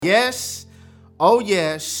Yes, oh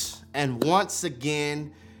yes, and once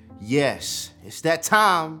again, yes, it's that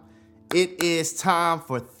time. It is time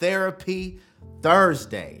for Therapy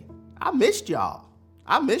Thursday. I missed y'all.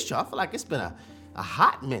 I feel like it's been a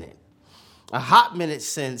hot minute. A hot minute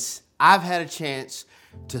since I've had a chance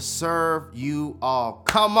to serve you all.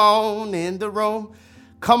 Come on in the room.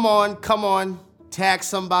 Come on. Tag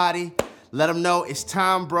somebody. Let them know it's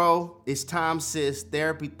time, bro. It's time, sis.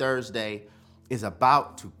 Therapy Thursday is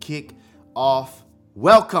about to kick off.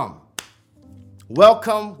 Welcome, and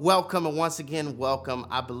once again, welcome.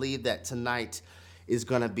 I believe that tonight is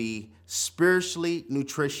going to be spiritually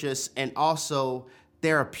nutritious and also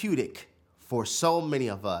therapeutic for so many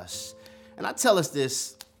of us. And I tell us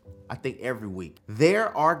this, I think every week,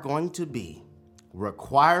 there are going to be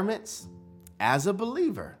requirements as a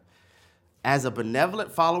believer, as a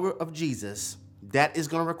benevolent follower of Jesus, that is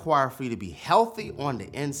going to require for you to be healthy on the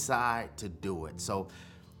inside to do it. So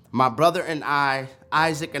my brother and I,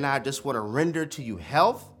 Isaac and I, just want to render to you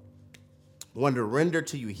health, want to render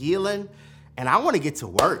to you healing, and I want to get to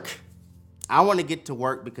work. I want to get to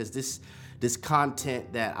work because this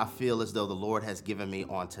content that I feel as though the Lord has given me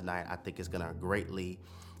on tonight, I think is going to greatly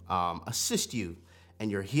assist you in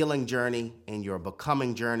your healing journey, in your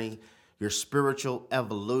becoming journey, your spiritual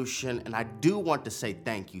evolution. And I do want to say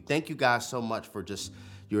thank you. Thank you guys so much for just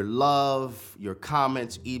your love, your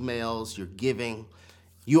comments, emails, your giving.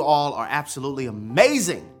 You all are absolutely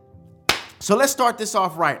amazing. So let's start this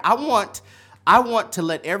off right. I want to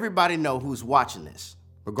let everybody know who's watching this,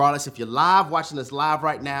 regardless if you're watching this live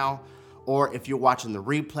right now, or if you're watching the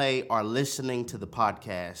replay or listening to the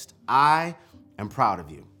podcast. I am proud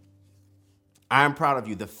of you. I am proud of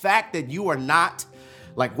you. The fact that you are not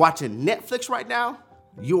like watching Netflix right now,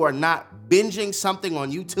 you are not binging something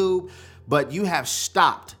on YouTube, but you have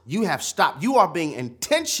stopped. You are being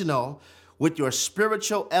intentional with your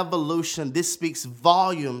spiritual evolution. This speaks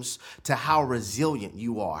volumes to how resilient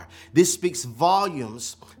you are. This speaks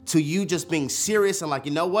volumes to you just being serious and like,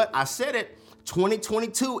 you know what? I said it.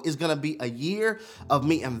 2022 is going to be a year of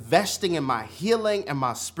me investing in my healing and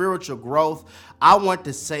my spiritual growth. I want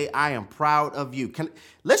to say I am proud of you.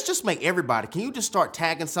 Let's just make everybody. Can you just start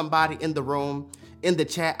tagging somebody in the room, in the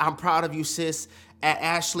chat? I'm proud of you, sis. At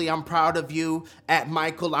Ashley, I'm proud of you. At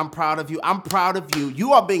Michael, I'm proud of you. I'm proud of you.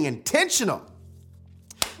 You are being intentional.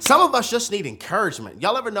 Some of us just need encouragement.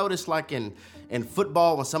 Y'all ever notice like in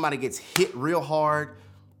football when somebody gets hit real hard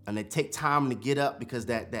and they take time to get up because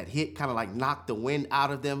that hit kind of like knocked the wind out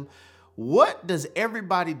of them? What does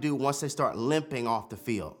everybody do once they start limping off the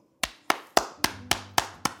field?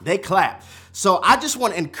 They clap. So I just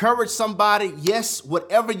want to encourage somebody. Yes,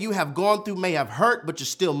 whatever you have gone through may have hurt, but you're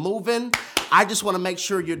still moving. I just want to make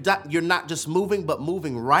sure you're not just moving, but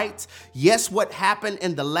moving right. Yes, what happened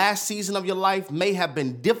in the last season of your life may have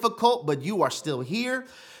been difficult, but you are still here.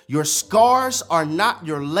 Your scars are not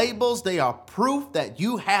your labels. They are proof that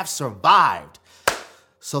you have survived.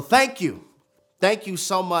 So thank you. Thank you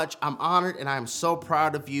so much. I'm honored and I am so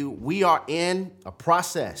proud of you. We are in a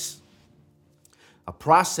process.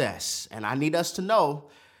 And I need us to know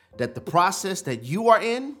that the process that you are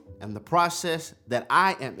in and the process that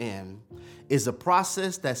I am in is a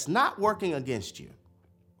process that's not working against you.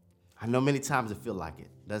 I know many times it feels like it,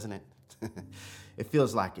 doesn't it? It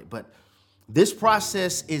feels like it, but this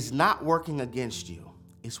process is not working against you.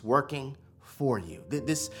 It's working for you.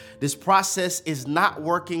 This process is not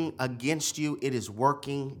working against you. It is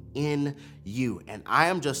working in you. And I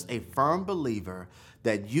am just a firm believer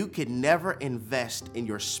that you can never invest in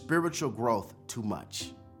your spiritual growth too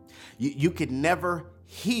much. You can never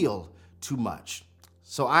heal too much.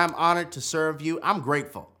 So I'm honored to serve you. I'm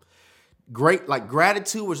grateful.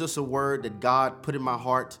 Gratitude was just a word that God put in my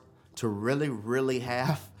heart to really, really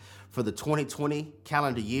have for the 2020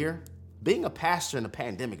 calendar year. Being a pastor in a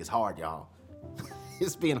pandemic is hard, y'all.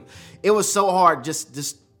 It was so hard just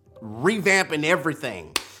revamping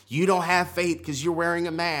everything. You don't have faith because you're wearing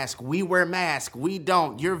a mask. We wear masks. We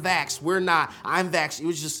don't. You're vaxxed. We're not. I'm vaxxed.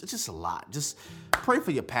 It's just a lot. Just pray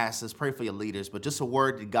for your pastors, pray for your leaders, but just a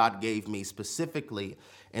word that God gave me specifically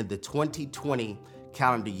in the 2020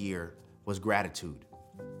 calendar year was gratitude.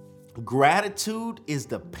 Gratitude is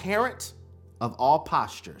the parent of all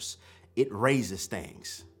postures. It raises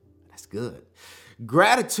things. That's good.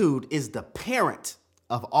 Gratitude is the parent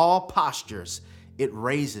of all postures. It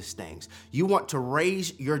raises things. You want to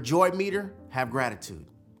raise your joy meter? Have gratitude.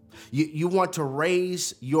 You want to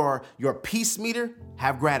raise your peace meter?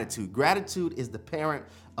 Have gratitude. Gratitude is the parent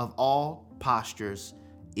of all postures.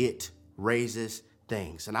 It raises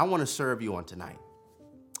things. And I want to serve you on tonight.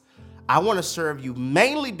 I want to serve you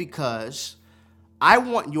mainly because I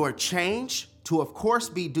want your change to, of course,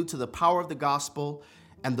 be due to the power of the gospel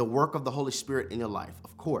and the work of the Holy Spirit in your life,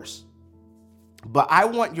 of course. But I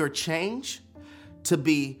want your change to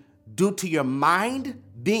be due to your mind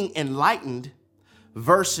being enlightened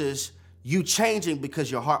versus you changing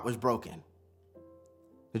because your heart was broken.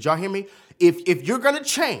 Did y'all hear me? If you're going to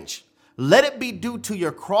change, let it be due to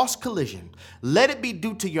your cross collision. Let it be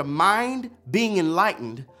due to your mind being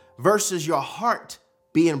enlightened versus your heart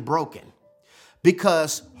being broken.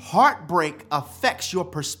 Because heartbreak affects your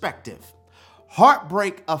perspective.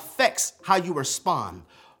 Heartbreak affects how you respond.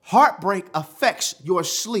 Heartbreak affects your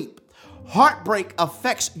sleep. Heartbreak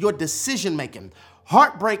affects your decision making.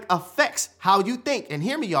 Heartbreak affects how you think. And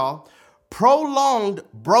hear me, y'all, prolonged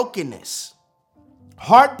brokenness,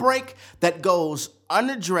 heartbreak that goes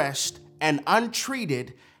unaddressed and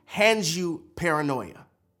untreated, hands you paranoia.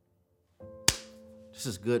 This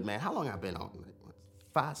is good, man. How long have I been on?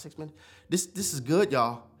 5, 6 minutes? This is good,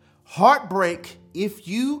 y'all. Heartbreak, if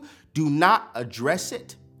you do not address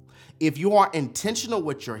it, if you are intentional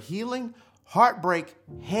with your healing, heartbreak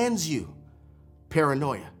hands you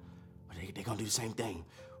paranoia. They're going to do the same thing.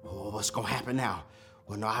 Oh, what's going to happen now?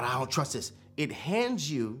 Well, no, I don't trust this. It hands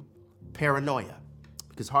you paranoia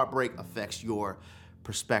because heartbreak affects your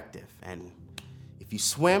perspective. And if you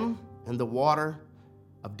swim in the water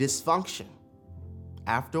of dysfunction,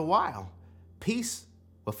 after a while, peace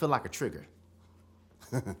will feel like a trigger.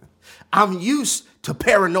 I'm used to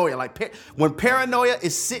paranoia. Like when paranoia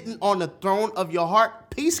is sitting on the throne of your heart,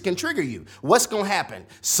 peace can trigger you. What's going to happen?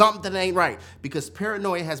 Something ain't right because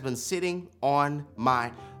paranoia has been sitting on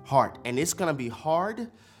my heart. And it's going to be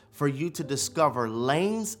hard for you to discover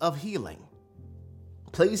lanes of healing.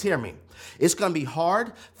 Please hear me. It's going to be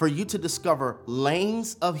hard for you to discover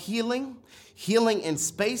lanes of healing in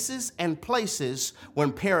spaces and places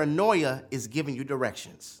when paranoia is giving you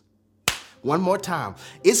directions. One more time.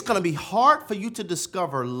 It's going to be hard for you to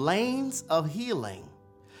discover lanes of healing,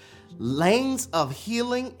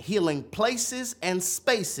 healing places and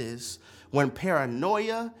spaces when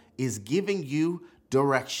paranoia is giving you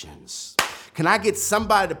directions. Can I get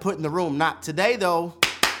somebody to put in the room? Not today, though.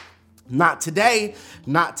 Not today.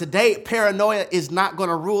 Not today. Paranoia is not going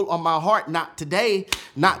to rule on my heart. Not today.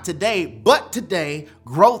 Not today. But today,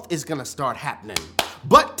 growth is going to start happening.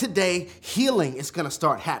 But today, healing is going to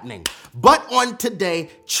start happening. But on today,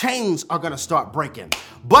 chains are going to start breaking.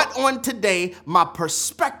 But on today, my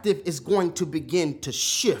perspective is going to begin to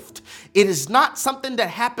shift. It is not something that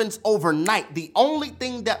happens overnight. The only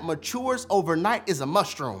thing that matures overnight is a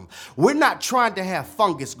mushroom. We're not trying to have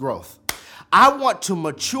fungus growth. I want to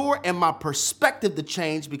mature and my perspective to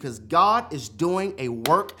change because God is doing a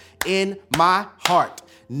work in my heart.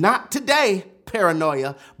 Not today,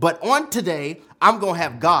 paranoia, but on today, I'm going to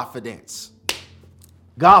have Godfidence.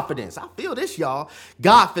 Godfidence. I feel this, y'all.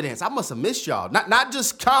 Godfidence. I must have missed y'all. Not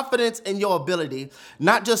just confidence in your ability,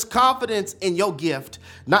 not just confidence in your gift,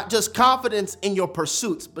 not just confidence in your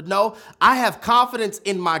pursuits, but no, I have confidence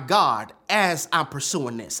in my God as I'm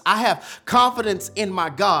pursuing this. I have confidence in my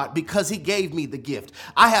God because he gave me the gift.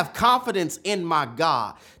 I have confidence in my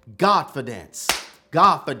God. Godfidence.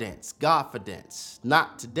 Godfidence. Godfidence.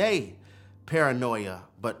 Not today, paranoia,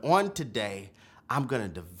 but on today, I'm going to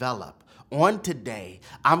develop. On today,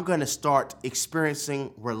 I'm going to start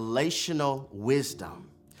experiencing relational wisdom.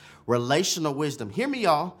 Relational wisdom. Hear me,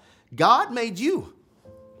 y'all. God made you.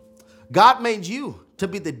 God made you to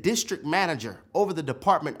be the district manager over the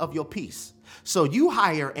department of your peace. So you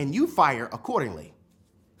hire and you fire accordingly.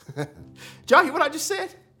 Did y'all hear what I just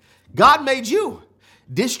said? God made you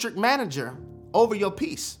district manager over your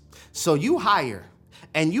peace. So you hire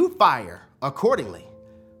and you fire accordingly.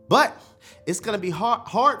 But it's going to be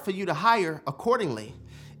hard for you to hire accordingly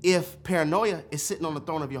if paranoia is sitting on the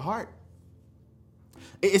throne of your heart.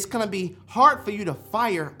 It's going to be hard for you to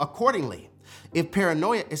fire accordingly if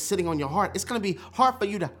paranoia is sitting on your heart. It's going to be hard for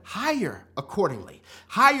you to hire accordingly.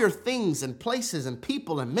 Hire things and places and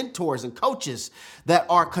people and mentors and coaches that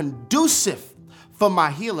are conducive for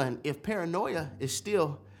my healing if paranoia is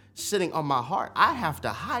still sitting on my heart. I have to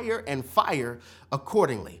hire and fire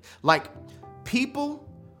accordingly. Like people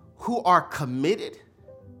who are committed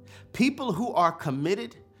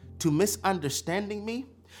to misunderstanding me,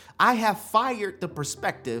 I have fired the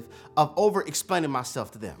perspective of over-explaining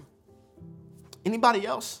myself to them. Anybody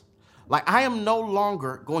else? Like I am no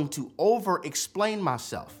longer going to over-explain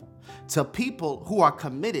myself to people who are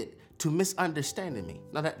committed to misunderstanding me.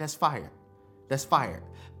 No, that's fired. That's fired.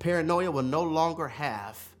 Paranoia will no longer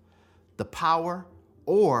have the power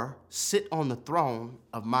or sit on the throne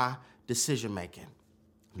of my decision-making.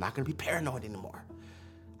 I'm not going to be paranoid anymore.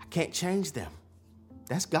 I can't change them.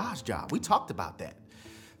 That's God's job. We talked about that.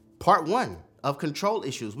 Part 1 of control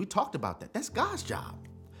issues. We talked about that. That's God's job.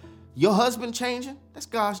 Your husband changing, that's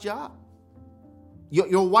God's job.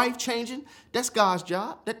 Your wife changing, that's God's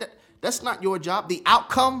job. That's not your job. The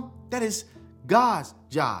outcome, that is God's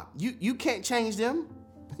job. You can't change them.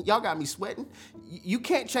 Y'all got me sweating. You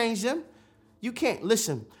can't change them. You can't.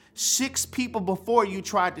 Listen, 6 people before you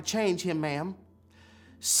tried to change him, ma'am.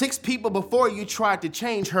 6 people before you tried to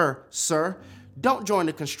change her, sir. Don't join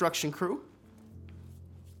the construction crew.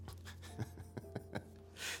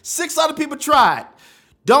 6 other people tried.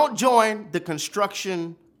 Don't join the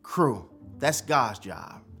construction crew. That's God's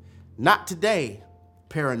job. Not today,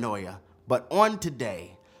 paranoia, but on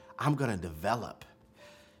today, I'm going to develop.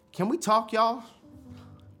 Can we talk, y'all?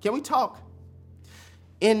 Can we talk?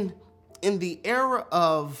 In the era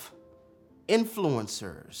of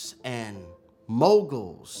influencers and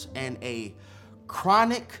moguls and a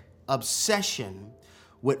chronic obsession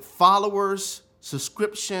with followers,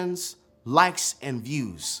 subscriptions, likes, and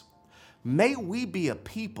views, may we be a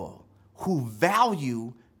people who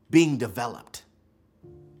value being developed.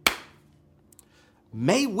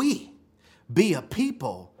 May we be a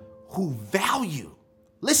people who value,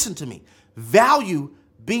 listen to me, value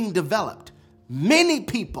being developed. Many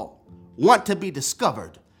people want to be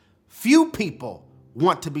discovered. Few people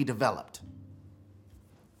want to be developed.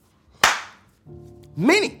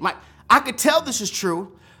 Many, I could tell this is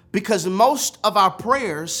true because most of our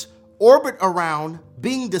prayers orbit around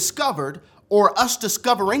being discovered or us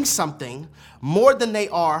discovering something more than they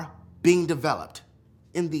are being developed.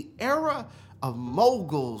 In the era of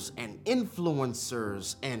moguls and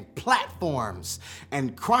influencers and platforms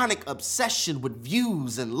and chronic obsession with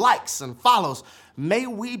views and likes and follows, may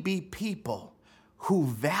we be people who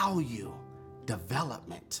value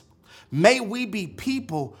development. May we be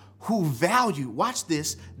people who value, watch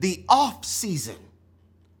this, the off season.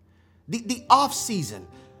 The off season.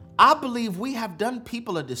 I believe we have done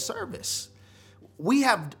people a disservice. We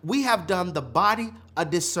have done the body a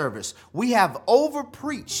disservice. We have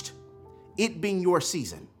overpreached it being your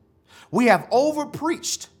season. We have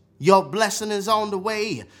overpreached your blessing is on the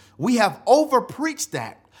way. We have overpreached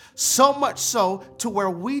that so much so to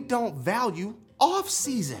where we don't value off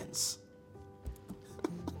seasons.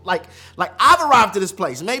 like I've arrived to this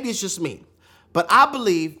place. Maybe it's just me, but I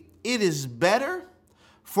believe it is better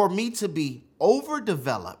for me to be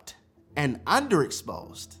overdeveloped and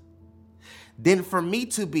underexposed than for me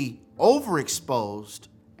to be overexposed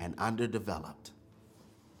and underdeveloped.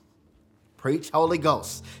 Preach, Holy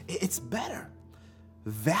Ghost. It's better.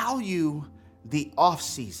 Value the off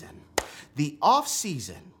season. The off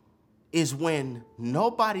season is when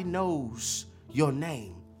nobody knows your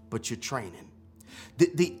name, but you're training.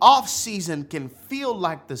 The off season can feel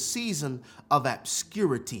like the season of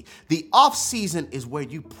obscurity. The off season is where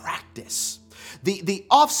you practice. The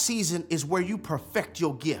off season is where you perfect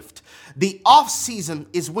your gift. The off season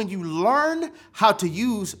is when you learn how to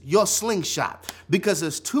use your slingshot, because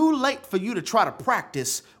it's too late for you to try to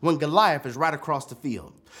practice when Goliath is right across the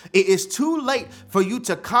field. It is too late for you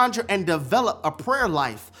to conjure and develop a prayer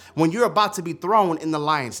life when you're about to be thrown in the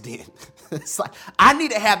lion's den. It's like, I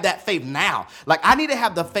need to have that faith now. Like, I need to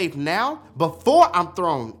have the faith now before I'm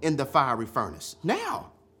thrown in the fiery furnace.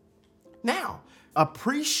 Now,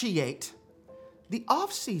 appreciate the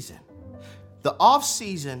off season. The off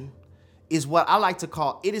season is what I like to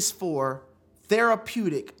call, it is for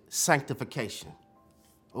therapeutic sanctification.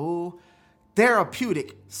 Oh,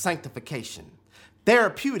 therapeutic sanctification.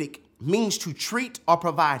 Therapeutic means to treat or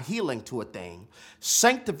provide healing to a thing.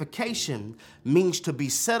 Sanctification means to be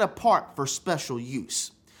set apart for special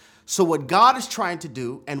use. So what God is trying to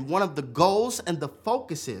do, and one of the goals and the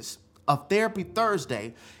focuses of Therapy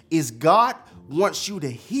Thursday, is God wants you to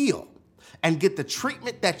heal and get the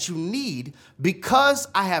treatment that you need because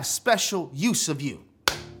I have special use of you.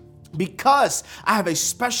 Because I have a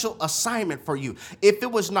special assignment for you. If it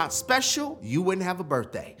was not special, you wouldn't have a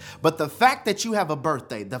birthday. But the fact that you have a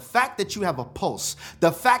birthday, the fact that you have a pulse,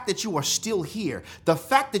 the fact that you are still here, the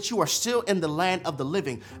fact that you are still in the land of the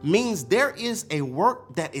living means there is a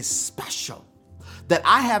work that is special that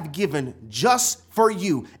I have given just for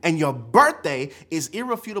you. And your birthday is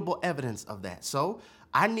irrefutable evidence of that. So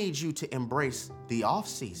I need you to embrace the off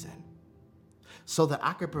season so that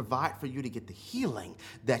I can provide for you to get the healing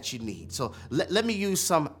that you need. So let me use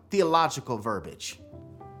some theological verbiage.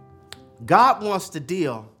 God wants to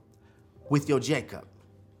deal with your Jacob.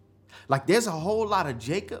 Like, there's a whole lot of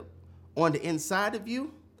Jacob on the inside of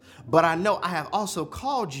you, but I know I have also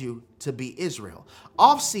called you to be Israel.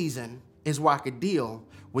 Off season is where I could deal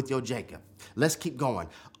with your Jacob. Let's keep going.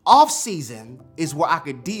 Off season is where I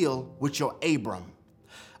could deal with your Abram.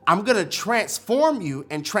 I'm going to transform you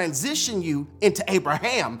and transition you into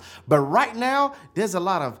Abraham. But right now, there's a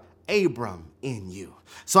lot of Abram in you.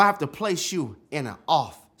 So I have to place you in an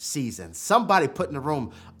off season. Somebody put in the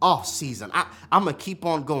room off season. I'm going to keep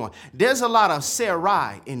on going. There's a lot of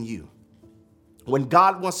Sarai in you. When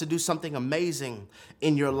God wants to do something amazing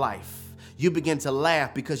in your life, you begin to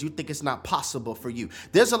laugh because you think it's not possible for you.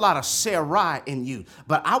 There's a lot of Sarai in you,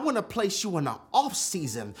 but I want to place you in an off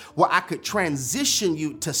season where I could transition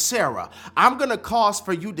you to Sarah. I'm going to cause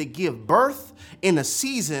for you to give birth in a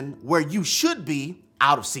season where you should be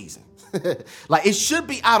out of season. Like it should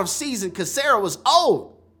be out of season because Sarah was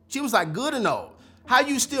old. She was like good and old. How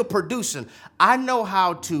you still producing? I know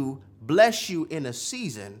how to bless you in a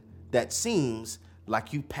season that seems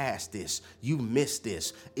like you passed this, you missed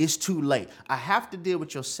this, it's too late. I have to deal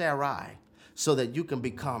with your Sarai so that you can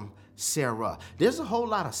become Sarah. There's a whole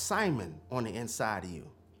lot of Simon on the inside of you.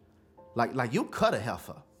 Like you'll cut a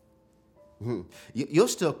heifer. You'll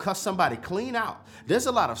still cuss somebody clean out. There's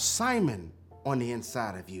a lot of Simon on the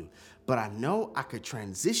inside of you. But I know I could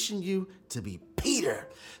transition you to be Peter.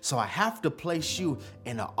 So I have to place you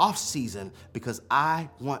in an off season because I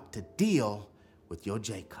want to deal with your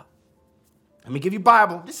Jacob. Let me give you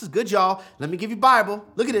Bible. This is good, y'all. Let me give you Bible.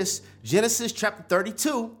 Look at this. Genesis chapter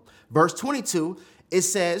 32, verse 22. It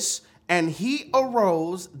says, and he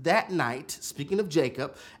arose that night, speaking of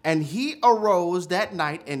Jacob, and he arose that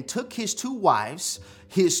night and took his 2 wives,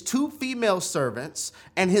 his 2 female servants,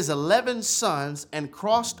 and his 11 sons, and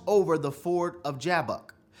crossed over the ford of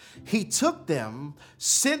Jabbok. He took them,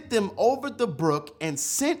 sent them over the brook, and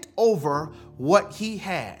sent over what he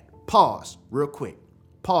had. Pause real quick.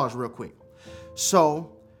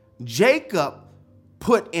 So Jacob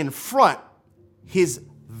put in front his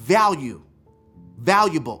valuable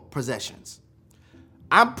possessions.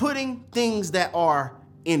 I'm putting things that are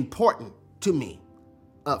important to me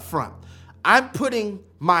up front. I'm putting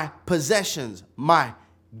my possessions, my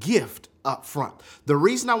gift up front. The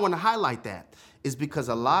reason I want to highlight that is because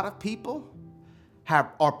a lot of people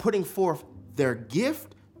are putting forth their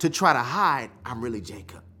gift to try to hide, I'm really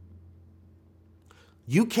Jacob.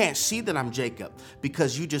 You can't see that I'm Jacob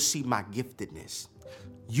because you just see my giftedness.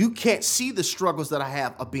 You can't see the struggles that I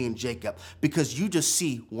have of being Jacob because you just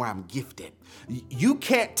see where I'm gifted. You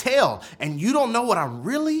can't tell, and you don't know what I'm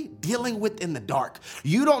really dealing with in the dark.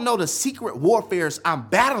 You don't know the secret warfares I'm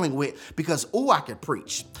battling with because, I could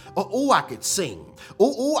preach. I could sing.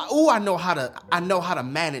 I know how to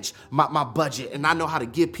manage my budget, and I know how to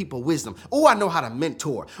give people wisdom. I know how to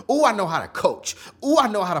mentor. I know how to coach. I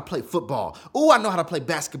know how to play football. I know how to play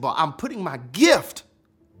basketball. I'm putting my gift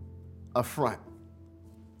up front.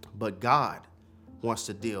 But God wants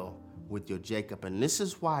to deal with your Jacob. And this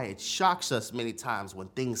is why it shocks us many times when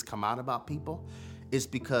things come out about people. It's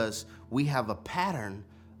because we have a pattern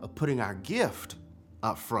of putting our gift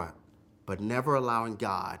up front, but never allowing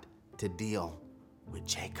God to deal with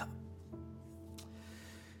Jacob.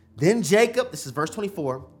 Then Jacob, this is verse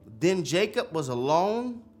 24, then Jacob was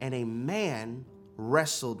alone and a man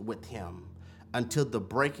wrestled with him until the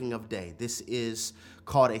breaking of day. This is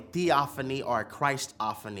called a theophany or a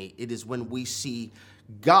Christophany. It is when we see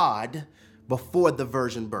God before the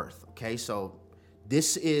virgin birth. Okay, so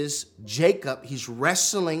this is Jacob. He's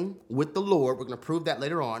wrestling with the Lord. We're going to prove that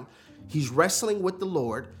later on. He's wrestling with the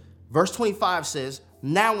Lord. Verse 25 says,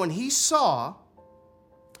 now when he saw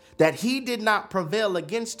that he did not prevail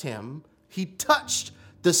against him, he touched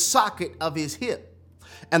the socket of his hip.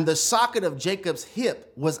 And the socket of Jacob's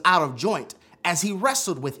hip was out of joint as he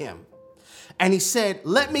wrestled with him. And he said,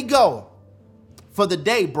 let me go, for the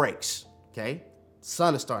day breaks. Okay,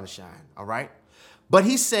 sun is starting to shine, all right? But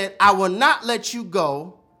he said, I will not let you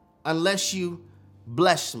go unless you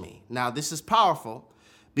bless me. Now, this is powerful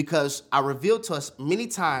because I revealed to us many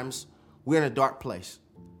times we're in a dark place.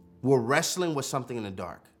 We're wrestling with something in the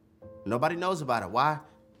dark. Nobody knows about it. Why?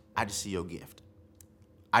 I just see your gift.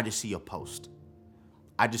 I just see your post.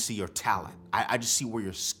 I just see your talent. I just see where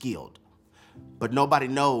you're skilled. But nobody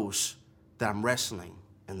knows that I'm wrestling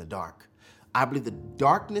in the dark. I believe the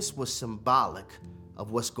darkness was symbolic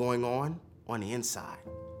of what's going on the inside.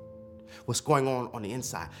 What's going on the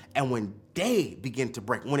inside. And when day began to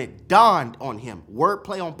break, when it dawned on him,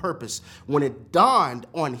 wordplay on purpose, when it dawned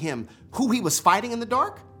on him who he was fighting in the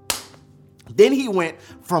dark, then he went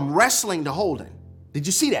from wrestling to holding. Did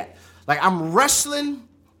you see that? Like, I'm wrestling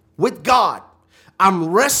with God. I'm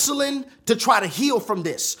wrestling to try to heal from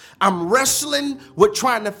this. I'm wrestling with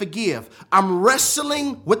trying to forgive. I'm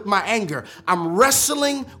wrestling with my anger. I'm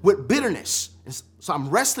wrestling with bitterness. So I'm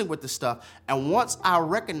wrestling with this stuff. And once I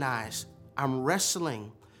recognize I'm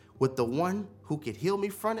wrestling with the one who could heal me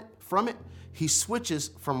from it, he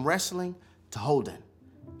switches from wrestling to holding.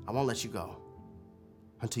 I won't let you go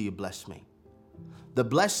until you bless me. The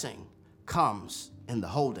blessing comes in the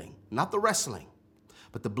holding, not the wrestling,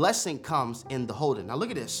 but the blessing comes in the holding. Now look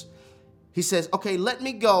at this. He says, okay, let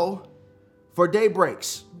me go for day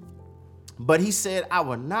breaks. But he said, I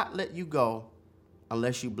will not let you go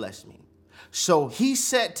unless you bless me. So he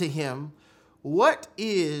said to him, what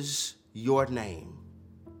is your name?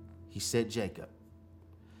 He said, Jacob.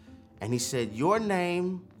 And he said, your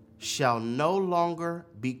name shall no longer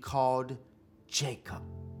be called Jacob,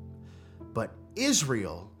 but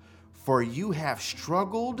Israel, for you have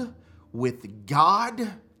struggled with God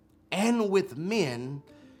and with men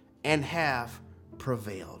and have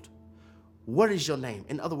prevailed. What is your name?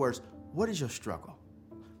 In other words, what is your struggle?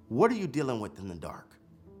 What are you dealing with in the dark?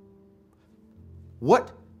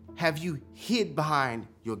 What have you hid behind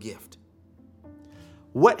your gift?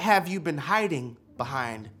 What have you been hiding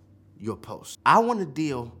behind your post? I want to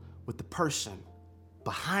deal with the person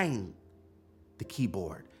behind the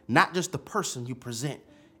keyboard, not just the person you present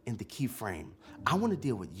in the key frame. I want to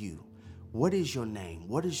deal with you. What is your name?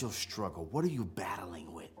 What is your struggle? What are you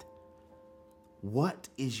battling with? What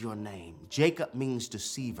is your name? Jacob means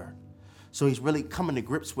deceiver. So he's really coming to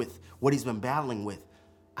grips with what he's been battling with.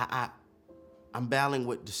 I'm battling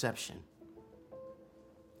with deception.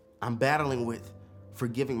 I'm battling with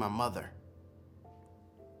forgiving my mother.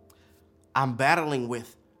 I'm battling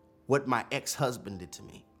with what my ex-husband did to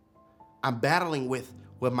me. I'm battling with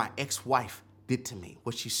what my ex-wife did to me,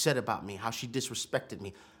 what she said about me, how she disrespected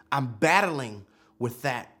me. I'm battling with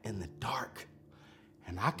that in the dark.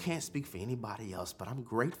 And I can't speak for anybody else, but I'm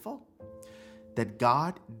grateful that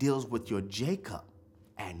God deals with your Jacob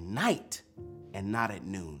at night and not at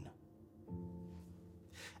noon.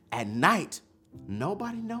 At night,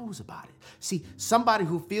 nobody knows about it. See, somebody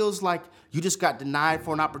who feels like you just got denied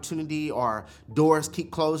for an opportunity or doors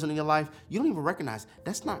keep closing in your life, you don't even recognize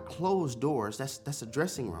that's not closed doors. That's a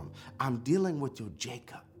dressing room. I'm dealing with your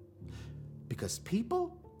Jacob. Because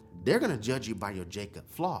people, they're going to judge you by your Jacob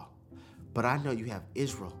flaw. But I know you have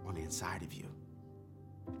Israel on the inside of you.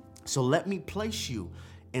 So let me place you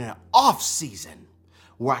in an off season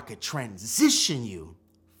where I could transition you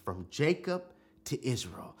from Jacob to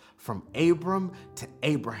Israel, from Abram to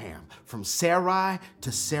Abraham, from Sarai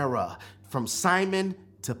to Sarah, from Simon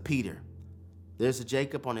to Peter. There's a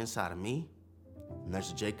Jacob on the inside of me, and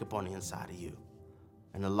there's a Jacob on the inside of you.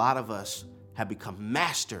 And a lot of us have become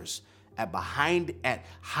masters at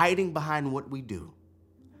hiding behind what we do,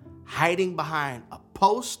 hiding behind a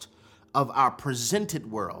post of our presented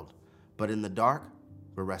world. But in the dark,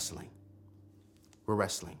 we're wrestling. We're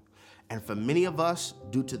wrestling. And for many of us,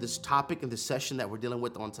 due to this topic and this session that we're dealing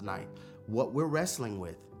with on tonight, what we're wrestling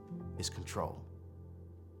with is control.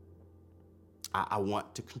 I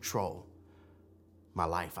want to control my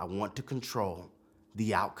life. I want to control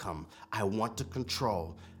the outcome. I want to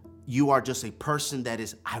control. You are just a person that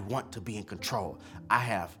is, I want to be in control. I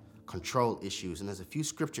have control issues. And there's a few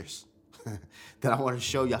scriptures that I want to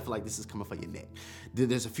show you. I feel like this is coming for your neck.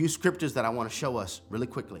 There's a few scriptures that I want to show us really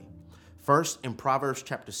quickly. First, in Proverbs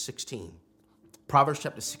chapter 16,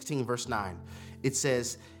 verse 9, it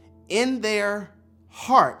says, in their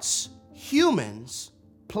hearts, humans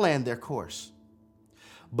plan their course,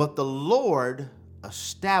 but the Lord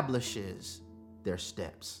establishes their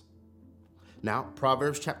steps. Now,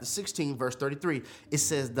 Proverbs chapter 16, verse 33, it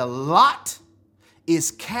says, the lot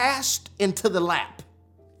is cast into the lap,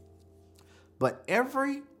 but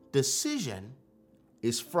every decision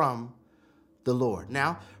is from the Lord.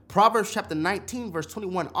 Now, Proverbs chapter 19, verse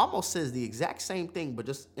 21 almost says the exact same thing, but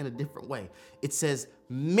just in a different way. It says,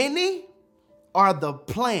 many are the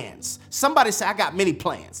plans. Somebody say, I got many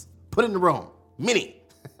plans. Put it in the room. Many.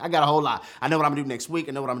 I got a whole lot. I know what I'm going to do next week.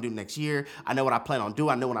 I know what I'm going to do next year. I know what I plan on doing.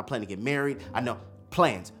 I know when I plan to get married. I know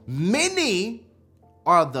plans. Many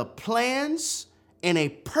are the plans in a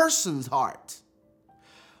person's heart,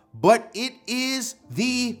 but it is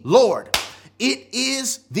the Lord. It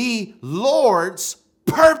is the Lord's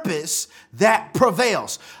purpose that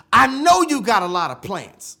prevails. I know you got a lot of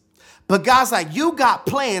plans, but God's like, you got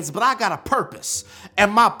plans, but I got a purpose,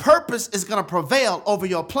 and my purpose is going to prevail over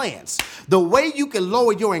your plans. The way you can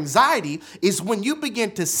lower your anxiety is when you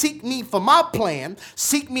begin to seek me for my plan,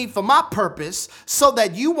 seek me for my purpose, so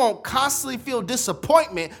that you won't constantly feel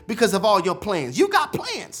disappointment because of all your plans. You got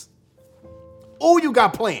plans. Oh, you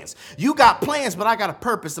got plans. You got plans, but I got a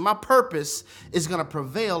purpose, and my purpose is going to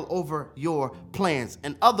prevail over your plans.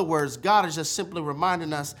 In other words, God is just simply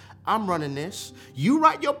reminding us, I'm running this. You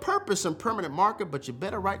write your purpose in permanent marker, but you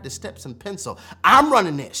better write the steps in pencil. I'm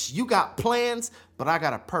running this. You got plans, but I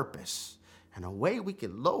got a purpose. And a way we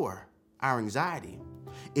can lower our anxiety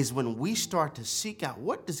is when we start to seek out,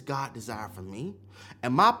 what does God desire from me?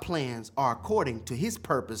 And my plans are according to his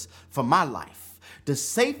purpose for my life. The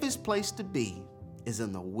safest place to be is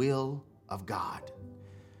in the will of God.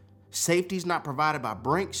 Safety is not provided by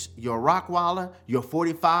Brinks, your Rottweiler, your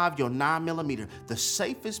 45, your 9mm. The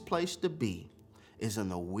safest place to be is in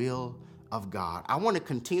the will of God. I want to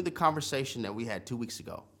continue the conversation that we had 2 weeks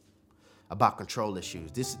ago about control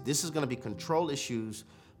issues. This is going to be control issues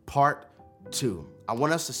part 2. I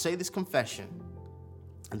want us to say this confession,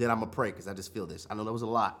 and then I'm going to pray because I just feel this. I know there was a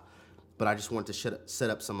lot, but I just wanted to set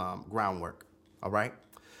up some groundwork. All right?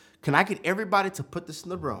 Can I get everybody to put this in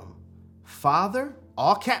the room? Father,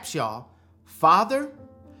 all caps, y'all. Father,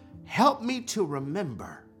 help me to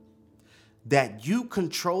remember that you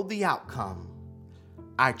control the outcome.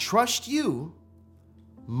 I trust you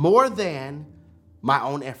more than my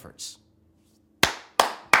own efforts.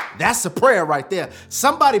 That's a prayer right there.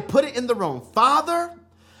 Somebody put it in the room. Father,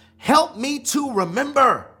 help me to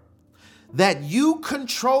remember that you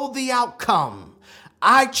control the outcome.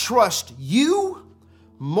 I trust you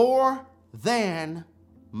more than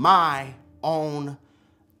my own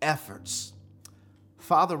efforts.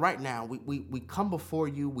 Father, right now, we come before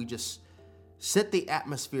you. We just set the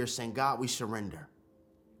atmosphere saying, God, we surrender.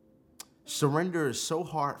 Surrender is so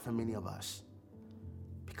hard for many of us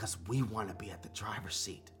because we want to be at the driver's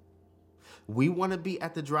seat. We want to be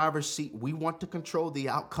at the driver's seat. We want to control the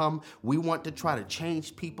outcome. We want to try to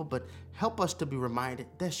change people, but help us to be reminded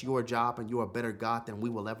that's your job and you're a better God than we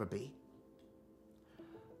will ever be.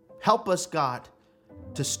 Help us, God,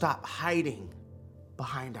 to stop hiding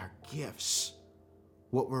behind our gifts,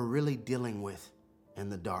 what we're really dealing with in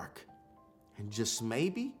the dark. And just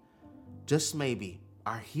maybe,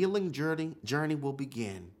 our healing journey will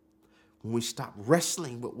begin when we stop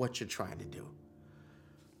wrestling with what you're trying to do.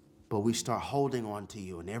 But we start holding on to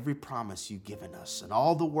you and every promise you've given us and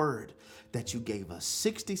all the word that you gave us.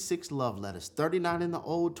 66 love letters, 39 in the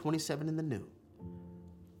old, 27 in the new.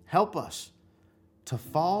 Help us to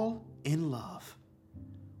fall in love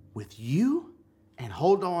with you and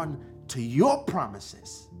hold on to your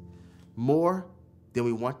promises more than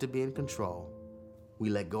we want to be in control. We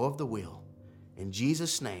let go of the will. In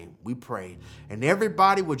Jesus' name, we pray. And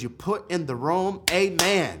everybody, would you put in the room,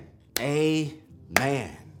 amen,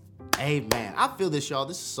 amen, amen. I feel this, y'all.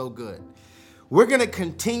 This is so good. We're going to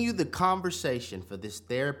continue the conversation for this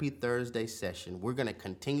Therapy Thursday session. We're going to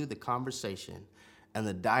continue the conversation and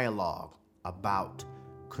the dialogue about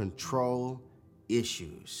control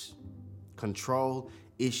issues. Control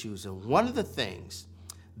issues. And one of the things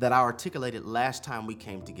that I articulated last time we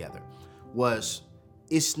came together was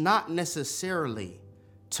it's not necessarily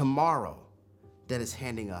tomorrow that is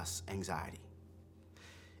handing us anxiety.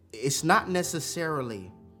 It's not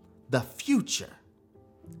necessarily the future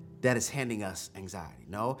that is handing us anxiety.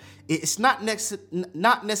 No, it's not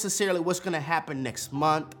necessarily what's going to happen next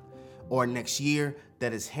month or next year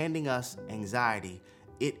that is handing us anxiety.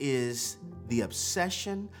 It is the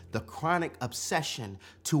obsession, the chronic obsession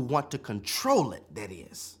to want to control it that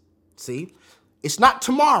is. See, it's not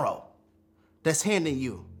tomorrow that's handing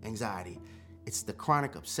you anxiety. It's the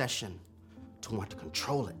chronic obsession to want to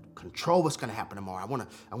control it. Control what's going to happen tomorrow. I want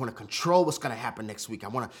to control what's going to happen next week. I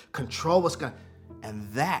want to control what's going to... And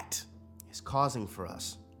that is causing for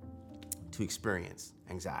us to experience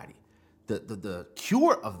anxiety. The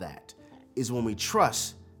cure of that is when we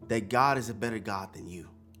trust that God is a better God than you.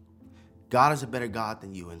 God is a better God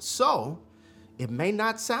than you. And so, it may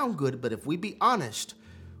not sound good, but if we be honest,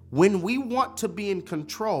 when we want to be in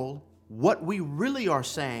control, what we really are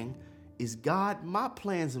saying is, God, my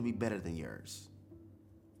plans will be better than yours.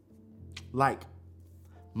 Like,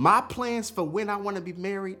 my plans for when I want to be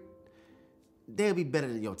married, they'll be better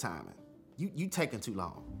than your timing. You taking too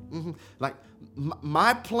long. Like,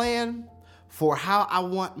 my plan for how I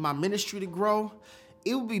want my ministry to grow,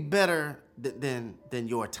 it will be better than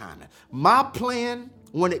your timing. My plan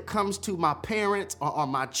when it comes to my parents or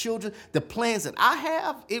my children, the plans that I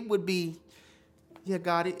have, it would be, yeah,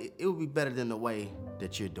 God, it would be better than the way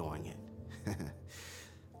that you're doing it.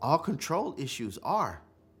 All control issues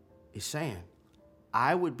is saying,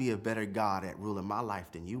 I would be a better God at ruling my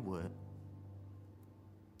life than you would.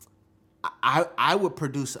 I would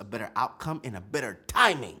produce a better outcome and a better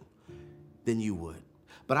timing than you would.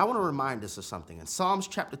 But I want to remind us of something. In Psalms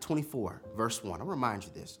chapter 24, verse 1, I'll remind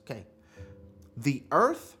you this, okay? The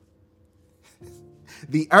earth,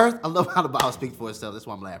 I love how the Bible speaks for itself. That's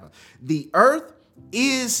why I'm laughing. The earth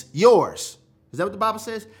is yours. Is that what the Bible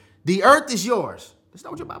says? The earth is yours. That's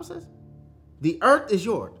not what your Bible says? The earth is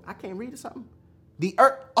yours. I can't read it something. The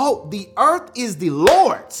earth is the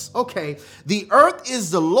Lord's. Okay. The earth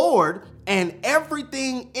is the Lord and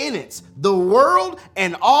everything in it, the world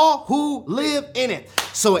and all who live in it.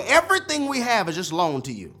 So everything we have is just loaned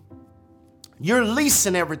to you. You're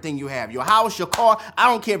leasing everything you have, your house, your car. I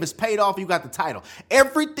don't care if it's paid off, you got the title.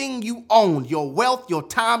 Everything you own, your wealth, your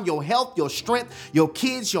time, your health, your strength, your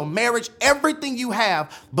kids, your marriage, everything you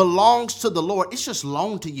have belongs to the Lord. It's just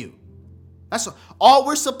loaned to you. That's all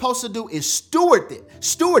we're supposed to do is steward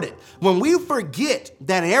it. When we forget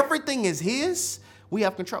that everything is his, we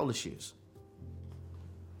have control issues.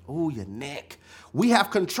 Oh, your neck. We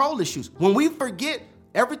have control issues. When we forget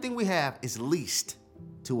everything we have is leased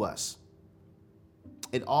to us.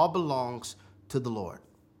 It all belongs to the Lord.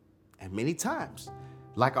 And many times,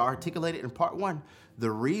 like I articulated in part 1,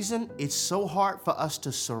 the reason it's so hard for us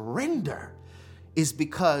to surrender is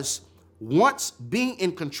because once being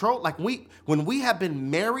in control, like when we have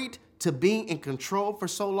been married to being in control for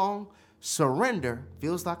so long, surrender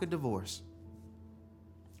feels like a divorce.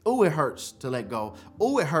 Oh, it hurts to let go.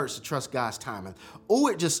 Oh, it hurts to trust God's timing. Oh,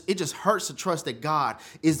 it just hurts to trust that God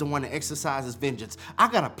is the one that exercises vengeance. I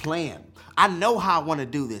got a plan. I know how I want to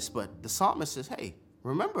do this, but the psalmist says, hey,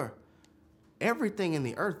 remember, everything in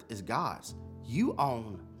the earth is God's. You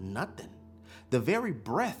own nothing. The very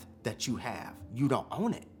breath that you have, you don't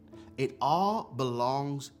own it. It all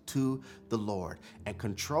belongs to the Lord. And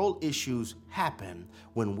control issues happen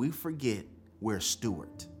when we forget we're steward.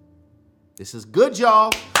 This is good,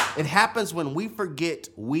 y'all. It happens when we forget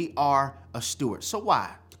we are a steward. So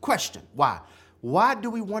why? Question, why? Why do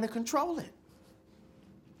we want to control it?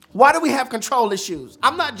 Why do we have control issues?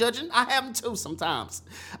 I'm not judging. I have them too sometimes.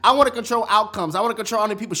 I want to control outcomes. I want to control how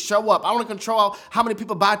many people show up. I want to control how many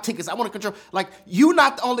people buy tickets. I want to control, like, you're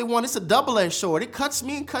not the only one. It's a double-edged sword. It cuts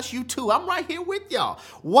me and cuts you too. I'm right here with y'all.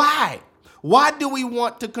 Why? Why do we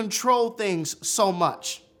want to control things so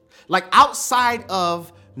much? Like outside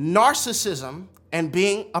of narcissism and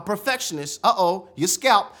being a perfectionist, you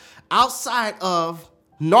scalp, outside of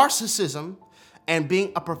narcissism and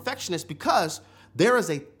being a perfectionist, because there is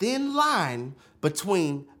a thin line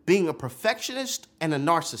between being a perfectionist and a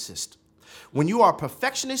narcissist. When you are a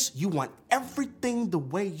perfectionist, you want everything the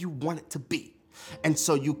way you want it to be. And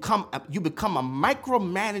so you become a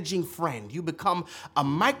micromanaging friend. You become a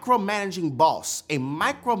micromanaging boss, a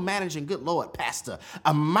micromanaging, good Lord, pastor,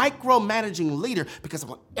 a micromanaging leader, because I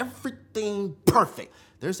want everything perfect.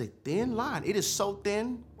 There's a thin line. It is so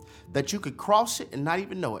thin that you could cross it and not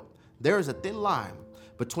even know it. There is a thin line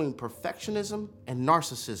between perfectionism and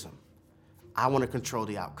narcissism. I want to control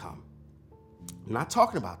the outcome. I'm not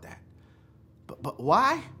talking about that. But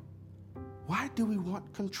why? Why do we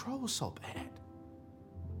want control so bad?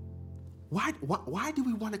 Why do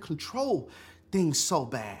we want to control things so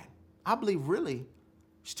bad? I believe really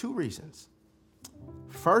there's 2 reasons.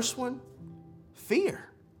 First one, fear.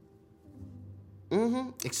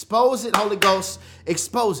 Expose it, Holy Ghost,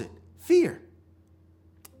 expose it. Fear.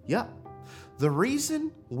 Yep. The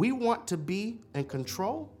reason we want to be in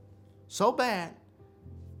control so bad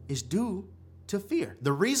is due to fear.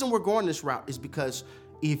 The reason we're going this route is because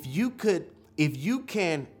if you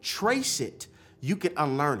can trace it, you can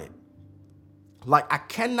unlearn it. Like, I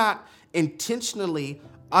cannot intentionally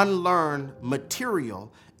unlearn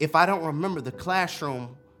material if I don't remember the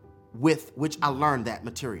classroom with which I learned that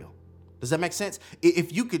material. Does that make sense?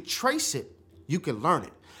 If you could trace it, you can learn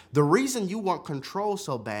it. The reason you want control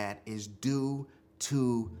so bad is due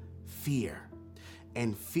to fear.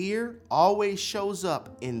 And fear always shows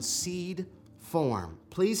up in seed form.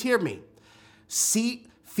 Please hear me.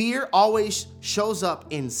 Fear always shows up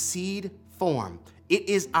in seed form. It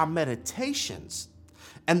is our meditations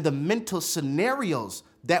and the mental scenarios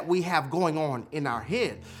that we have going on in our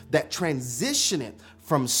head that transition it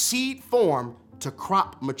from seed form to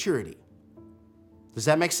crop maturity. Does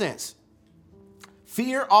that make sense?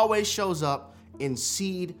 Fear always shows up in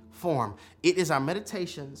seed form. It is our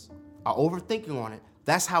meditations, our overthinking on it.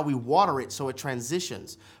 That's how we water it so it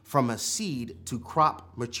transitions from a seed to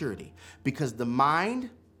crop maturity. Because the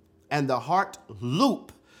mind and the heart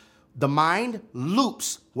loop. The mind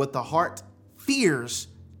loops what the heart fears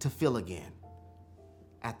to feel again.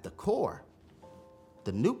 At the core,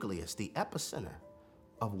 the nucleus, the epicenter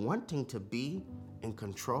of wanting to be in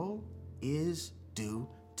control is due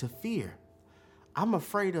to fear. I'm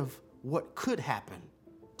afraid of what could happen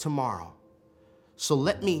tomorrow. So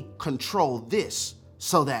let me control this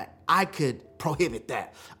so that I could prohibit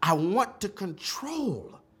that. I want to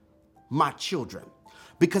control my children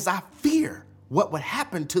because I fear what would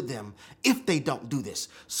happen to them if they don't do this.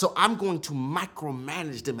 So I'm going to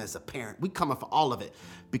micromanage them as a parent. We coming for all of it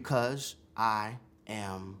because I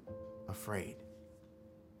am afraid.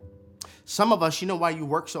 Some of us, you know why you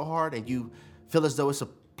work so hard and you feel as though it's a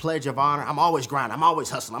pledge of honor? I'm always grinding. I'm always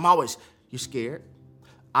hustling. You're scared.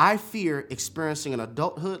 I fear experiencing an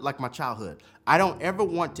adulthood like my childhood. I don't ever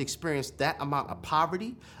want to experience that amount of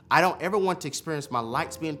poverty. I don't ever want to experience my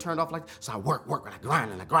lights being turned off so I work, and I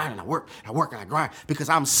grind, and I grind, and I work, and I work, and I grind, because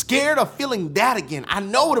I'm scared of feeling that again. I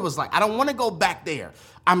know what it was like. I don't want to go back there.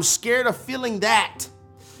 I'm scared of feeling that.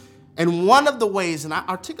 And one of the ways, and I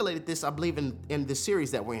articulated this, I believe, in this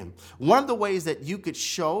series that we're in, one of the ways that you could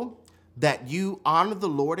show that you honor the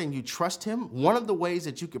Lord and you trust him, one of the ways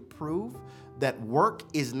that you could prove that work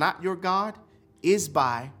is not your God is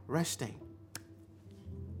by resting.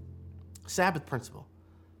 Sabbath principle.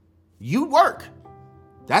 You work.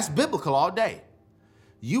 That's biblical all day.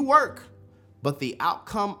 You work, but the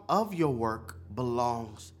outcome of your work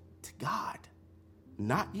belongs to God,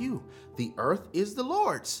 not you. The earth is the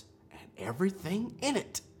Lord's and everything in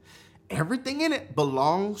it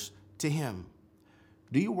belongs to him.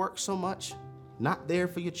 Do you work so much? Not there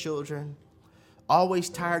for your children? Always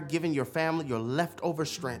tired giving your family your leftover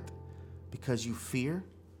strength because you fear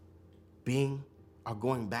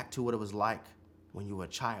going back to what it was like when you were a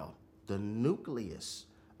child. The nucleus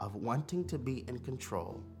of wanting to be in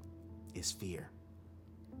control is fear.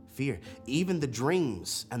 Fear. Even the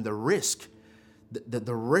dreams and the risk,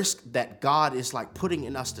 the risk that God is like putting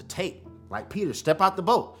in us to take. Like Peter, step out the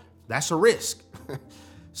boat. That's a risk.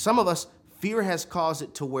 Some of us, fear has caused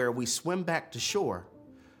it to where we swim back to shore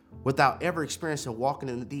without ever experiencing walking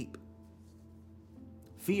in the deep.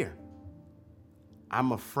 Fear.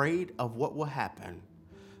 I'm afraid of what will happen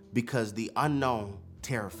because the unknown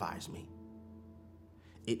terrifies me.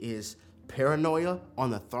 It is paranoia on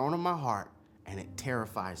the throne of my heart, and it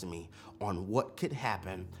terrifies me on what could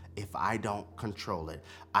happen if I don't control it.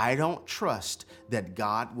 I don't trust that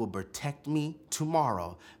God will protect me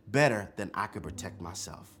tomorrow better than I could protect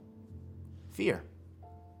myself. Fear.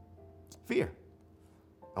 Fear.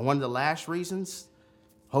 And one of the last reasons,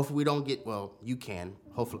 hopefully we don't get, well, you can.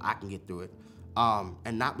 Hopefully I can get through it.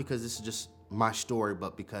 And not because this is just my story,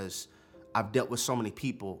 but because I've dealt with so many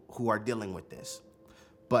people who are dealing with this.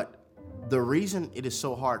 But the reason it is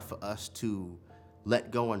so hard for us to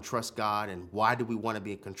let go and trust God, and why do we want to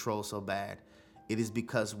be in control so bad? It is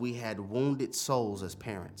because we had wounded souls as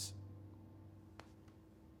parents.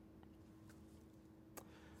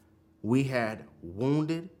 We had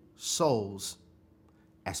wounded souls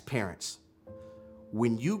as parents.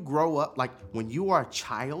 When you grow up, like when you are a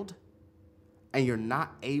child and you're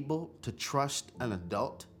not able to trust an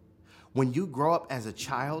adult, when you grow up as a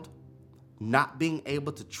child, not being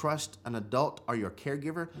able to trust an adult or your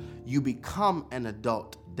caregiver, you become an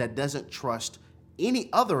adult that doesn't trust any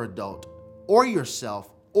other adult or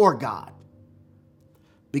yourself or God.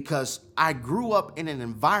 Because I grew up in an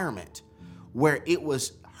environment where it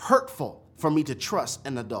was hurtful for me to trust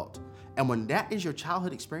an adult. And when that is your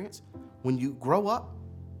childhood experience, when you grow up,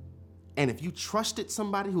 and if you trusted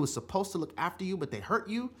somebody who was supposed to look after you, but they hurt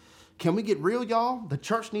you, can we get real, y'all? The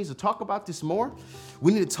church needs to talk about this more.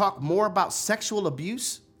 We need to talk more about sexual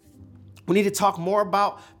abuse. We need to talk more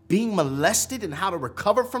about being molested and how to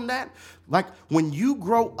recover from that. Like when you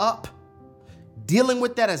grow up dealing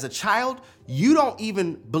with that as a child, you don't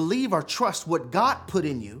even believe or trust what God put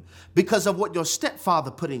in you because of what your stepfather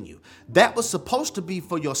put in you. That was supposed to be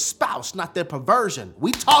for your spouse, not their perversion.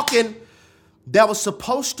 We talking that was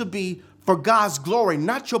supposed to be for God's glory,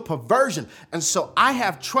 not your perversion. And so I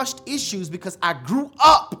have trust issues because I grew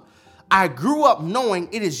up knowing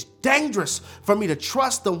it is dangerous for me to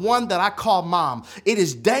trust the one that I call mom. It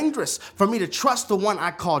is dangerous for me to trust the one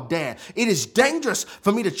I call dad. It is dangerous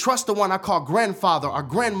for me to trust the one I call grandfather or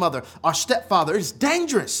grandmother or stepfather. It's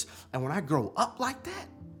dangerous. And when I grow up like that,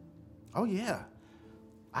 oh yeah,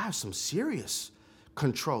 I have some serious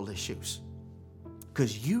control issues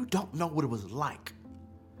because you don't know what it was like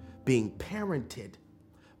being parented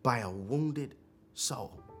by a wounded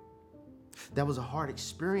soul. That was a hard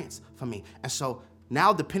experience for me. And so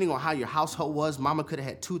now, depending on how your household was, mama could have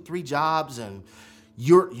had 2-3 jobs, and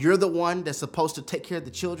you're the one that's supposed to take care of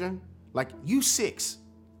the children. Like you 6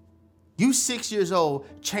 years old,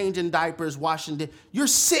 changing diapers, washing you're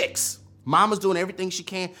 6. Mama's doing everything she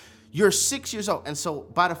can. You're 6 years old. And so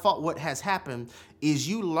by default, what has happened is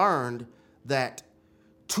you learned that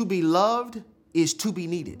to be loved is to be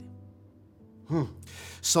needed.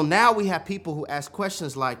 So now we have people who ask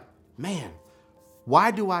questions like, man, why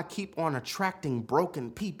do I keep on attracting broken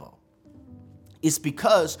people? It's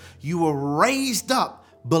because you were raised up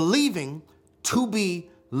believing to be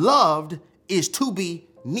loved is to be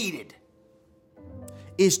needed.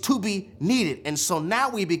 Is to be needed. And so now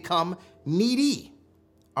we become needy.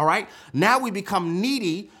 All right. Now we become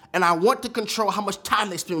needy And I want to control how much time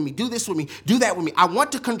they spend with me. Do this with me. Do that with me. I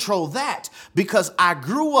want to control that because I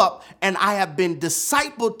grew up and I have been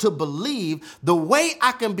discipled to believe the way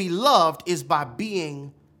I can be loved is by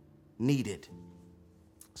being needed.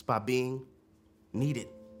 It's by being needed.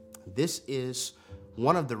 This is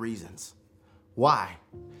one of the reasons why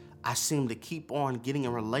I seem to keep on getting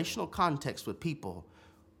in relational context with people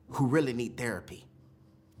who really need therapy.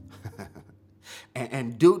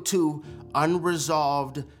 And due to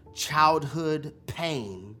unresolved childhood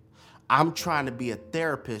pain, I'm trying to be a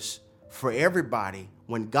therapist for everybody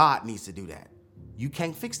when God needs to do that. You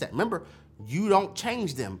can't fix that. Remember, you don't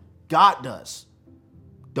change them. God does.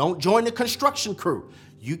 Don't join the construction crew.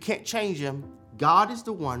 You can't change them. God is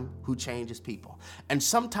the one who changes people. And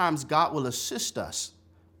sometimes God will assist us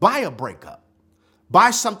by a breakup,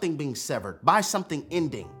 by something being severed, by something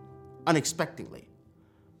ending unexpectedly.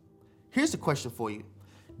 Here's the question for you.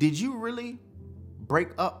 Did you really break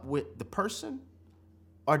up with the person?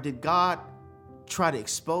 Or did God try to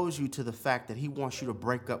expose you to the fact that he wants you to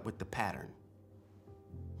break up with the pattern?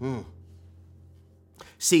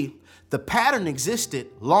 See, the pattern existed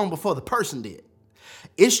long before the person did.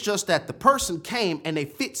 It's just that the person came and they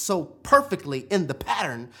fit so perfectly in the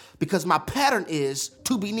pattern because my pattern is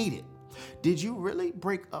to be needed. Did you really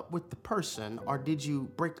break up with the person or did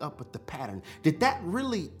you break up with the pattern? Did that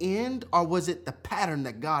really end or was it the pattern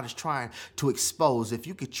that God is trying to expose? If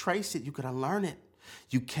you could trace it, you could unlearn it.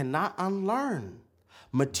 You cannot unlearn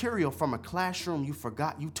material from a classroom you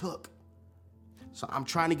forgot you took. So I'm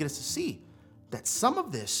trying to get us to see that some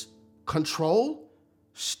of this control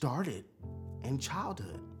started in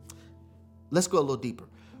childhood. Let's go a little deeper.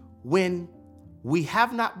 When we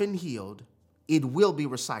have not been healed, it will be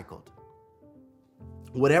recycled.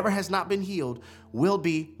 Whatever has not been healed will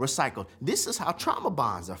be recycled. This is how trauma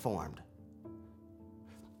bonds are formed.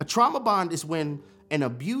 A trauma bond is when an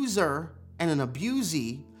abuser and an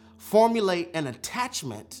abusee formulate an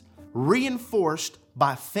attachment reinforced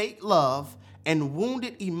by fake love and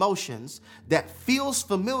wounded emotions that feels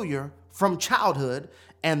familiar from childhood,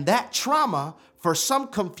 and that trauma, for some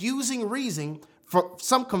confusing reason,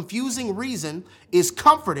 is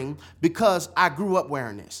comforting because I grew up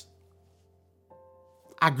wearing this.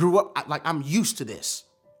 I grew up like I'm used to this.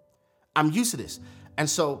 I'm used to this. And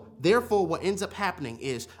so therefore what ends up happening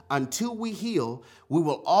is until we heal, we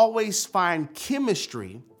will always find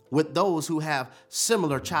chemistry with those who have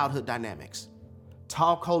similar childhood dynamics.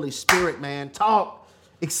 Talk, Holy Spirit, man, talk,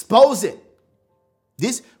 expose it.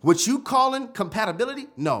 This, what you calling compatibility?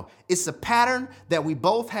 No, it's a pattern that we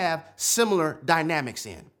both have similar dynamics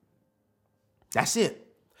in. That's it.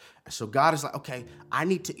 And so God is like, okay, I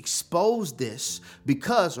need to expose this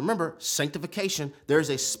because remember, sanctification, there's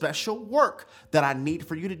a special work that I need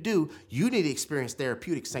for you to do. You need to experience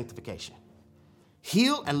therapeutic sanctification.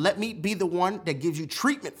 Heal and let me be the one that gives you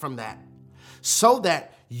treatment from that so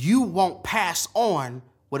that you won't pass on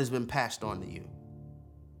what has been passed on to you.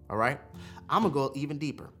 All right? I'm going to go even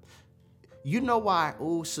deeper. You know why,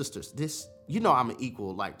 oh, sisters, I'm an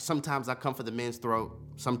equal. Like sometimes I come for the men's throat.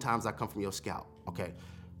 Sometimes I come from your scalp. Okay.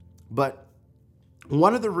 But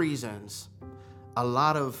one of the reasons a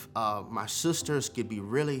lot of my sisters could be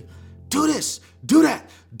really, do this, do that,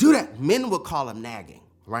 do that. Men would call them nagging,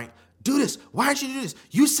 right? Do this. Why didn't you do this?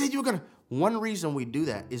 You said you were going to. One reason we do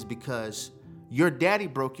that is because your daddy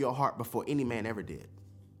broke your heart before any man ever did.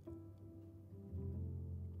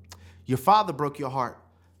 Your father broke your heart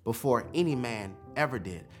before any man ever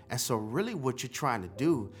did. And so really what you're trying to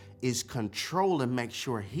do is control and make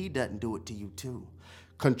sure he doesn't do it to you too.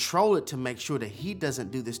 Control it to make sure that he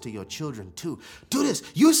doesn't do this to your children too. Do this.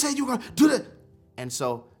 You said you were going to do that. And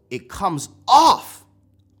so it comes off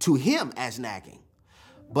to him as nagging.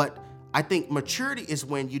 But I think maturity is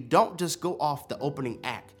when you don't just go off the opening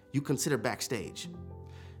act. You consider backstage.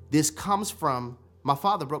 This comes from my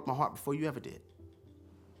father broke my heart before you ever did.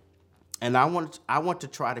 And I want to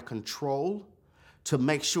try to control to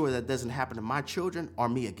make sure that doesn't happen to my children or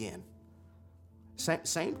me again.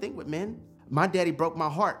 Same thing with men. My daddy broke my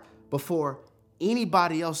heart before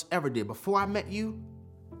anybody else ever did. Before I met you,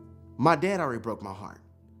 my dad already broke my heart.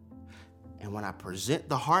 And when I present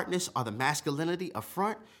the hardness or the masculinity up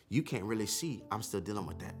front, you can't really see I'm still dealing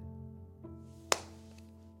with that.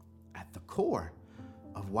 At the core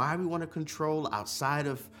of why we want to control outside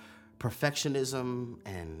of perfectionism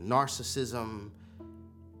and narcissism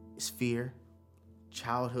is fear,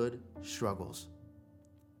 childhood struggles.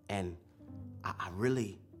 And I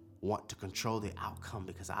really want to control the outcome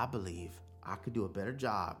because I believe I could do a better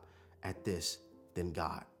job at this than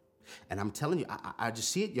God. And I'm telling you, I just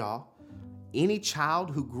see it, y'all. Any child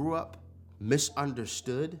who grew up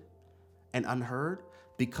misunderstood and unheard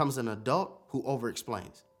becomes an adult who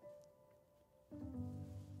over-explains.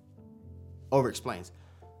 Over-explains.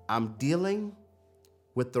 I'm dealing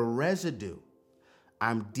with the residue.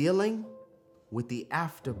 I'm dealing with the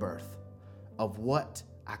afterbirth of what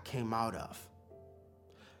I came out of.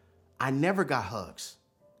 I never got hugs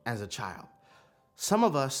as a child. Some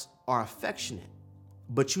of us are affectionate,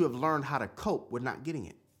 but you have learned how to cope with not getting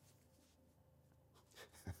it.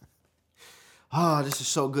 Oh, this is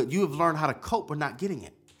so good. You have learned how to cope with not getting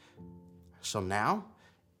it. So now,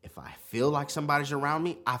 if I feel like somebody's around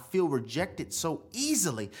me, I feel rejected so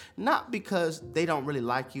easily, not because they don't really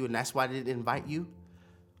like you and that's why they didn't invite you,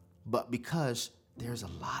 but because there's a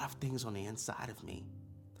lot of things on the inside of me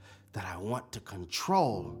that I want to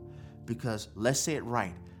control because, let's say it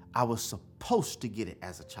right, I was supposed to get it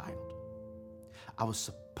as a child. I was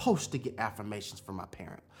supposed to get affirmations from my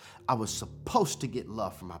parent. I was supposed to get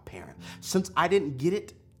love from my parent. Since I didn't get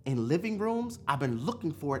it in living rooms, I've been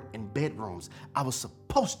looking for it in bedrooms. I was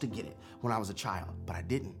supposed to get it when I was a child, but I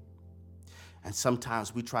didn't. And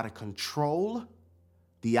sometimes we try to control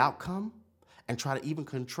the outcome and try to even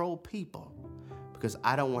control people because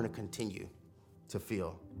I don't want to continue to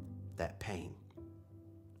feel that pain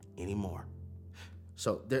anymore.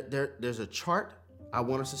 So there's a chart I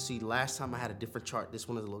want us to see. Last time I had a different chart. This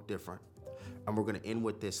one is a little different. And we're going to end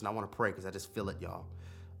with this. And I want to pray because I just feel it, y'all.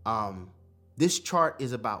 This chart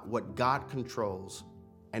is about what God controls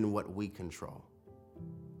and what we control.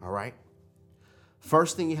 All right?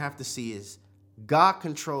 First thing you have to see is God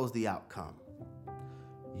controls the outcome.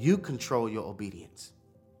 You control your obedience.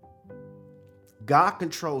 God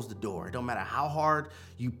controls the door. It don't matter how hard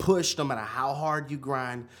you push, no matter how hard you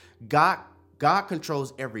grind. God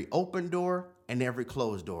controls every open door and every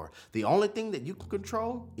closed door. The only thing that you can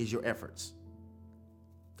control is your efforts.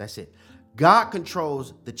 That's it. God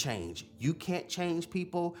controls the change. You can't change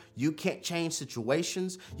people. You can't change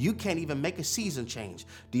situations. You can't even make a season change.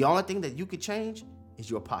 The only thing that you can change is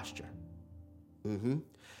your posture.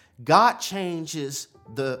 God changes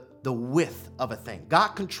the width of a thing. God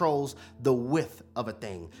controls the width of a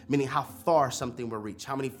thing, meaning how far something will reach,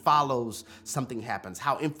 how many follows something happens,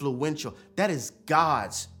 how influential. That is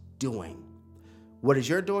God's doing. What is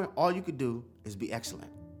your doing? All you could do is be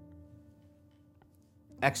excellent.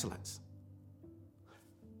 Excellence.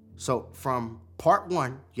 So from part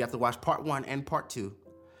 1, you have to watch part 1 and part 2.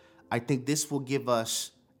 I think this will give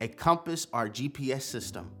us a compass, our GPS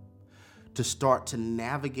system, to start to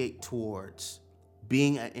navigate towards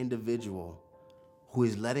being an individual who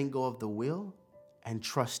is letting go of the will and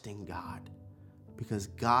trusting God, because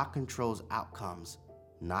God controls outcomes,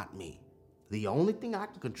 not me. The only thing I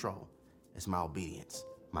can control is my obedience,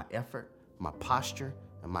 my effort, my posture,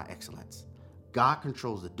 and my excellence. God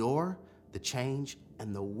controls the door, the change,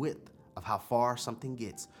 and the width of how far something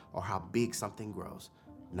gets or how big something grows,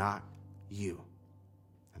 not you.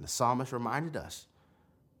 And the psalmist reminded us,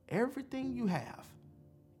 everything you have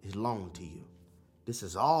is loaned to you. This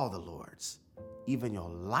is all the Lord's. Even your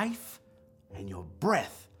life and your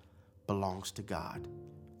breath belongs to God.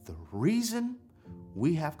 The reason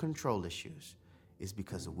we have control issues is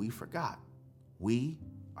because we forgot we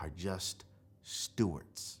are just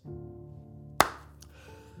stewards.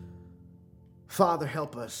 Father,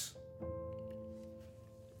 help us.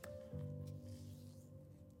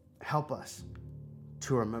 Help us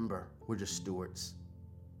to remember we're just stewards.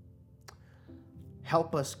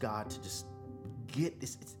 Help us, God, to just get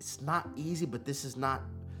this. It's not easy, but this is not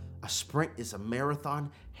a sprint, it's a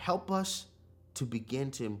marathon. Help us to begin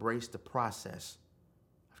to embrace the process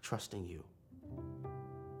of trusting you.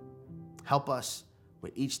 Help us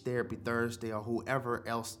with each Therapy Thursday or whoever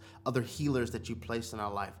else, other healers that you place in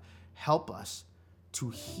our life. Help us to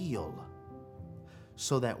heal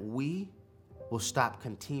so that we will stop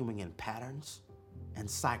continuing in patterns and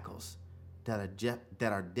cycles that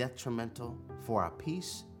are detrimental for our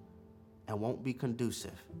peace and won't be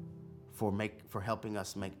conducive for helping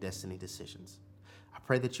us make destiny decisions. I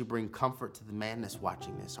pray that you bring comfort to the man that's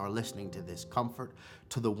watching this or listening to this, comfort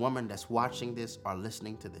to the woman that's watching this or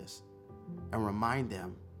listening to this, and remind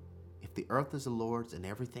them, if the earth is the Lord's and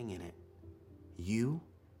everything in it, you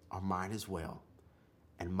are mine as well.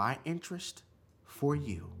 And my interest for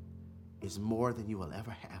you is more than you will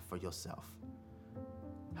ever have for yourself.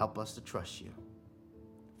 Help us to trust you.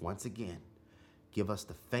 Once again, give us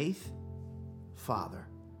the faith, Father,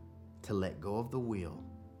 to let go of the will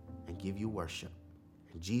and give you worship.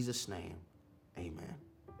 In Jesus' name, amen.